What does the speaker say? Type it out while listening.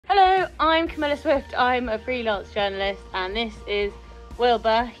I'm Camilla Swift, I'm a freelance journalist, and this is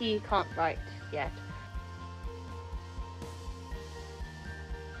Wilbur. He can't write yet.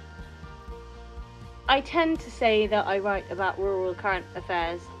 I tend to say that I write about rural current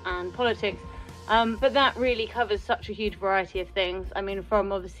affairs and politics, but that really covers such a huge variety of things. I mean,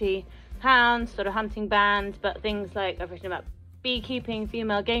 from obviously hounds, sort of hunting bands, but things like I've written about beekeeping,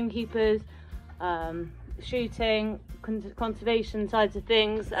 female gamekeepers, shooting, conservation sides of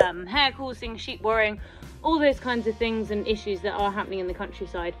things, hare coursing, sheep worrying, all those kinds of things and issues that are happening in the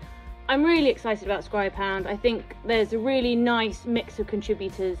countryside. I'm really excited about Scribehound. I think there's a really nice mix of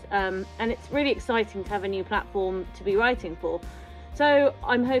contributors, and it's really exciting to have a new platform to be writing for. So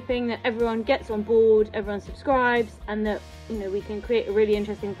I'm hoping that everyone gets on board, everyone subscribes, and that we can create a really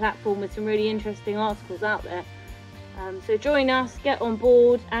interesting platform with some really interesting articles out there. So join us, get on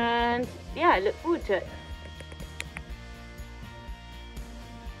board, and yeah, I look forward to it.